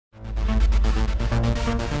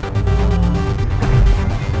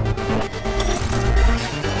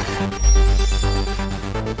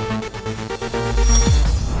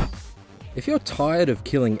If you're tired of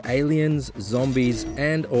killing aliens, zombies,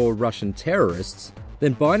 and/or Russian terrorists,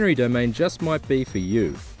 then Binary Domain just might be for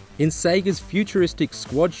you. In SEGA's futuristic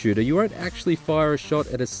squad shooter, you won't actually fire a shot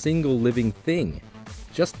at a single living thing.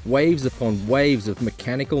 Just waves upon waves of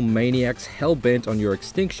mechanical maniacs hell-bent on your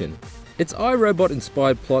extinction. Its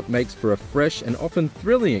iRobot-inspired plot makes for a fresh and often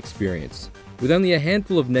thrilling experience, with only a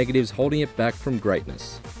handful of negatives holding it back from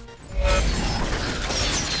greatness.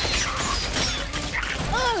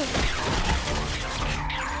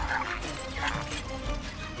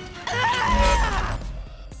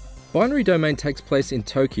 Binary Domain takes place in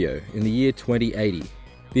Tokyo in the year 2080.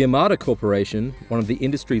 The Armada Corporation, one of the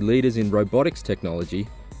industry leaders in robotics technology,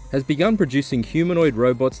 has begun producing humanoid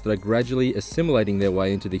robots that are gradually assimilating their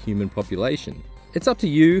way into the human population. It's up to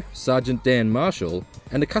you, Sergeant Dan Marshall,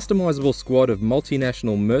 and a customizable squad of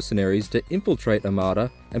multinational mercenaries to infiltrate Armada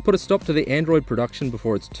and put a stop to the android production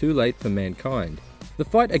before it's too late for mankind. The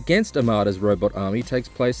fight against Armada's robot army takes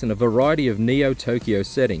place in a variety of Neo-Tokyo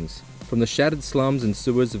settings, from the shattered slums and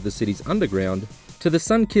sewers of the city's underground to the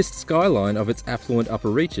sun-kissed skyline of its affluent upper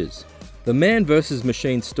reaches. The man versus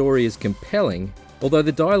machine story is compelling, although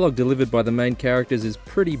the dialogue delivered by the main characters is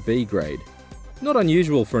pretty B-grade. Not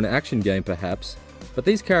unusual for an action game perhaps, but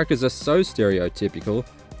these characters are so stereotypical,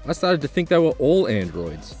 I started to think they were all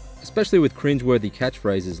androids, especially with cringeworthy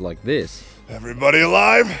catchphrases like this. Everybody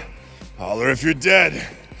alive? Holler if you're dead.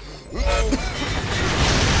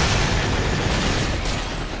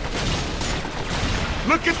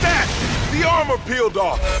 Look at that! The armor peeled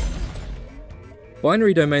off!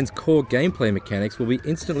 Binary Domain's core gameplay mechanics will be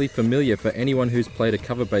instantly familiar for anyone who's played a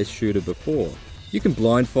cover-based shooter before. You can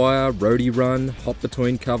blind fire, roadie run, hop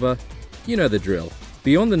between cover, you know the drill.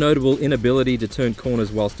 Beyond the notable inability to turn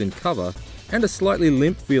corners whilst in cover, and a slightly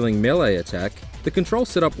limp-feeling melee attack, the control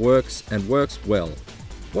setup works, and works well.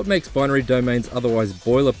 What makes Binary Domain's otherwise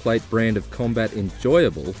boilerplate brand of combat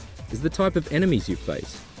enjoyable is the type of enemies you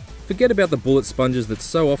face. Forget about the bullet sponges that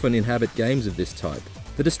so often inhabit games of this type.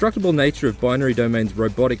 The destructible nature of Binary Domain's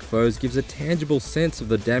robotic foes gives a tangible sense of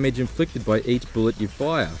the damage inflicted by each bullet you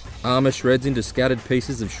fire. Armor shreds into scattered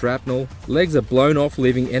pieces of shrapnel, legs are blown off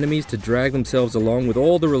leaving enemies to drag themselves along with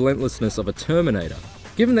all the relentlessness of a Terminator.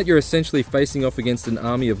 Given that you're essentially facing off against an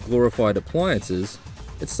army of glorified appliances,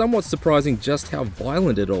 it's somewhat surprising just how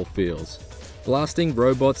violent it all feels. Blasting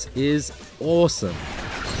robots is awesome.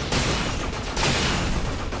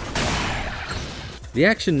 The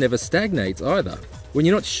action never stagnates either. When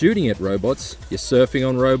you're not shooting at robots, you're surfing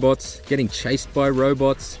on robots, getting chased by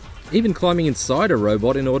robots, even climbing inside a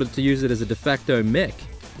robot in order to use it as a de facto mech.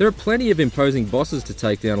 There are plenty of imposing bosses to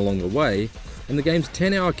take down along the way, and the game's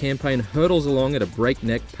 10-hour campaign hurtles along at a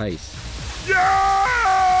breakneck pace.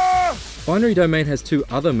 Yeah! Binary Domain has two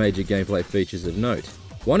other major gameplay features of note.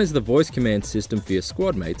 One is the voice command system for your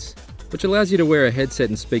squad mates, which allows you to wear a headset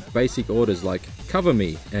and speak basic orders like "cover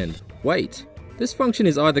me" and "wait." This function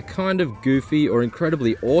is either kind of goofy or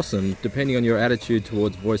incredibly awesome depending on your attitude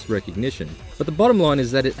towards voice recognition, but the bottom line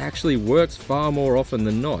is that it actually works far more often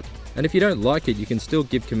than not, and if you don't like it you can still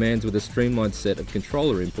give commands with a streamlined set of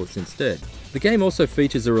controller inputs instead. The game also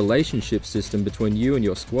features a relationship system between you and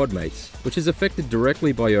your squad mates, which is affected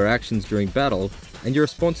directly by your actions during battle and your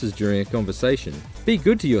responses during a conversation. Be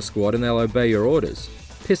good to your squad and they'll obey your orders.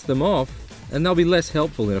 Piss them off and they'll be less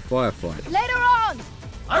helpful in a firefight. Later on!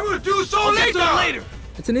 I will do so later!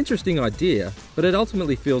 It's an interesting idea, but it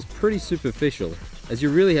ultimately feels pretty superficial, as you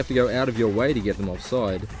really have to go out of your way to get them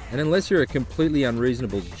offside, and unless you're a completely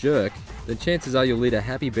unreasonable jerk, then chances are you'll lead a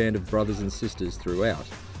happy band of brothers and sisters throughout.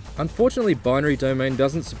 Unfortunately, Binary Domain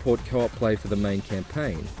doesn't support co-op play for the main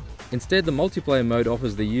campaign. Instead, the multiplayer mode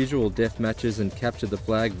offers the usual death matches and capture the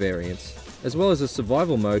flag variants, as well as a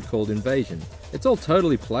survival mode called Invasion. It's all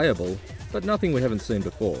totally playable, but nothing we haven't seen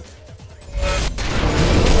before.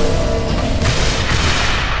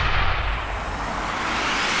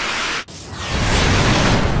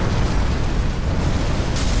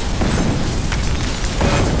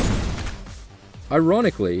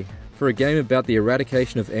 Ironically, for a game about the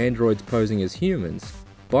eradication of androids posing as humans,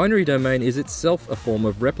 Binary Domain is itself a form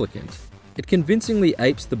of replicant. It convincingly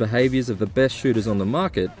apes the behaviours of the best shooters on the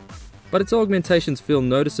market, but its augmentations feel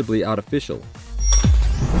noticeably artificial.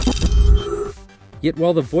 Yet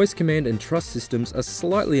while the voice command and trust systems are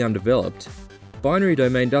slightly undeveloped, Binary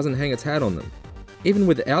Domain doesn't hang its hat on them. Even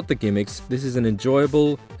without the gimmicks, this is an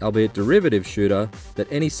enjoyable, albeit derivative shooter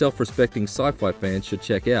that any self-respecting sci-fi fans should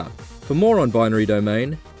check out. For more on Binary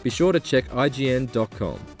Domain, be sure to check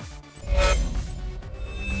IGN.com.